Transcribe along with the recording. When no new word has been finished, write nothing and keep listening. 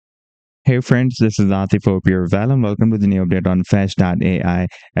Hey friends, this is Atif. Hope you're well and welcome to the new update on fetch.ai.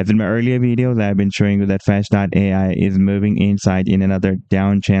 As in my earlier videos, I've been showing you that fetch.ai is moving inside in another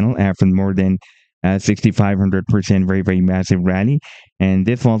down channel after more than 6,500% very massive rally. And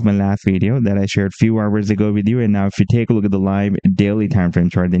this was my last video that I shared a few hours ago with you. And now if you take a look at the live daily time frame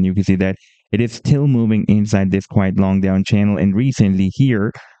chart, then you can see that it is still moving inside this quite long down channel. And recently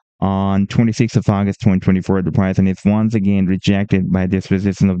here, on 26th of August 2024, the price and it's once again rejected by this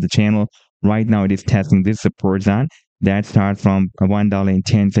resistance of the channel. Right now, it is testing this support zone that starts from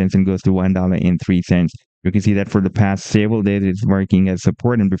 $1.10 and goes to $1.03. You can see that for the past several days, it's working as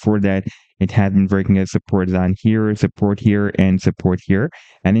support. And before that, it had been working as support zone here, support here, and support here.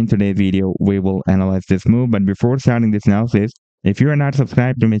 And in today's video, we will analyze this move. But before starting this analysis, if you are not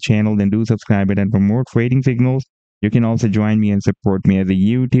subscribed to my channel, then do subscribe it. And for more trading signals, you can also join me and support me as a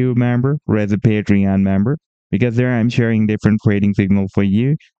YouTube member or as a Patreon member, because there I'm sharing different trading signals for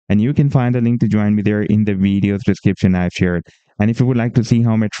you, and you can find a link to join me there in the video's description I've shared. And if you would like to see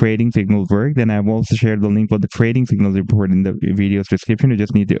how my trading signals work, then I've also shared the link for the trading signals report in the video's description. You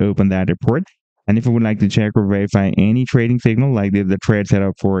just need to open that report. And if you would like to check or verify any trading signal like this, the trade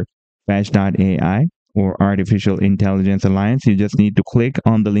setup for fetch.ai or Artificial Intelligence Alliance, you just need to click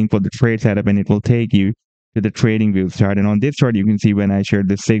on the link for the trade setup and it will take you to the trading view chart. And on this chart, you can see when I shared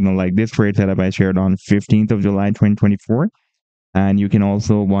this signal, like this trade setup I shared on 15th of July 2024. And you can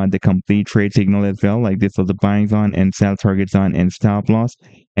also want the complete trade signal as well, like this was the buying zone and sell target zone and stop loss.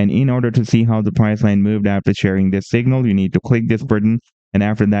 And in order to see how the price line moved after sharing this signal, you need to click this button. And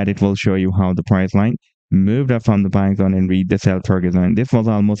after that, it will show you how the price line moved up from the buying zone and read the sell target zone. This was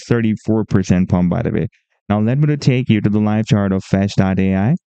almost 34% pump, by the way. Now let me take you to the live chart of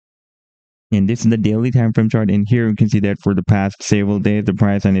fetch.ai. And this is the daily time frame chart. And here you can see that for the past several days, the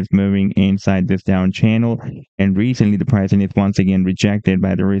price line is moving inside this down channel. And recently, the price line is once again rejected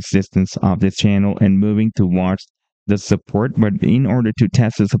by the resistance of this channel and moving towards the support. But in order to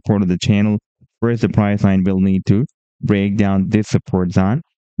test the support of the channel, first the price line will need to break down this support zone.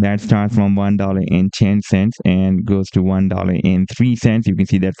 That starts from $1.10 and goes to $1.03. You can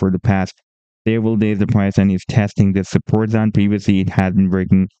see that for the past several days, the price line is testing the support zone. Previously, it had been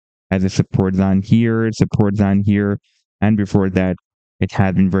breaking as a support zone here, and before that, it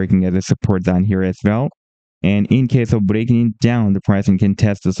had been working as a support zone here as well. And in case of breaking it down, the pricing can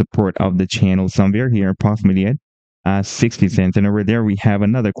test the support of the channel somewhere here, approximately at 60 cents. And over there, we have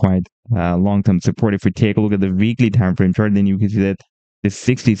another quite long-term support. If we take a look at the weekly time frame chart, then you can see that this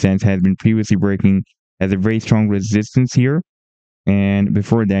 60 cents has been previously working as a very strong resistance here. And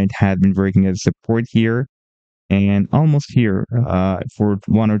before that, it had been working as support here. And almost here, for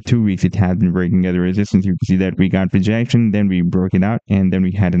 1 or 2 weeks, it had been breaking as a resistance. You can see that we got rejection, then we broke it out, and then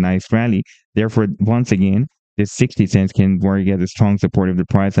we had a nice rally. Therefore, once again, this 60 cents can work as a strong support if the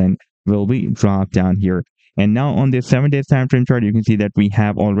price line will be dropped down here. And now on this 7-day time frame chart, you can see that we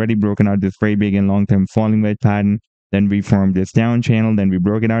have already broken out this very big and long-term falling wedge pattern. Then we formed this down channel, then we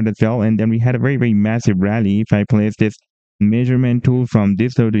broke it out as well, and then we had a very massive rally. If I place this measurement tool from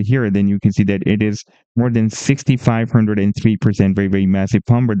this low to here, then you can see that it is more than 6,503% very massive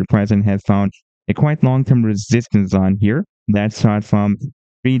pump, but the price has found a quite long-term resistance on here that starts from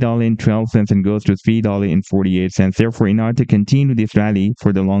 $3.12 and goes to $3.48. Therefore, in order to continue this rally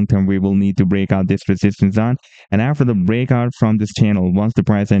for the long term, we will need to break out this resistance zone. And after the breakout from this channel, once the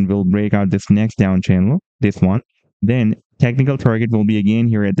price will break out this next down channel, this one, then technical target will be again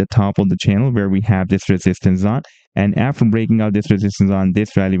here at the top of the channel where we have this resistance zone. And after breaking out this resistance zone,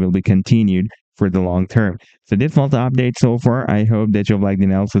 this rally will be continued for the long term. So this was the update so far. I hope that you've liked the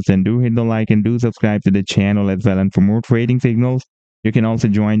analysis, and do hit the like and do subscribe to the channel as well. And for more trading signals, you can also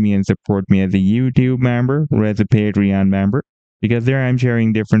join me and support me as a YouTube member or as a Patreon member, because there I'm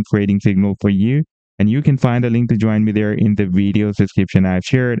sharing different trading signals for you. And you can find a link to join me there in the video's description I've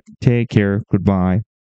shared. Take care. Goodbye.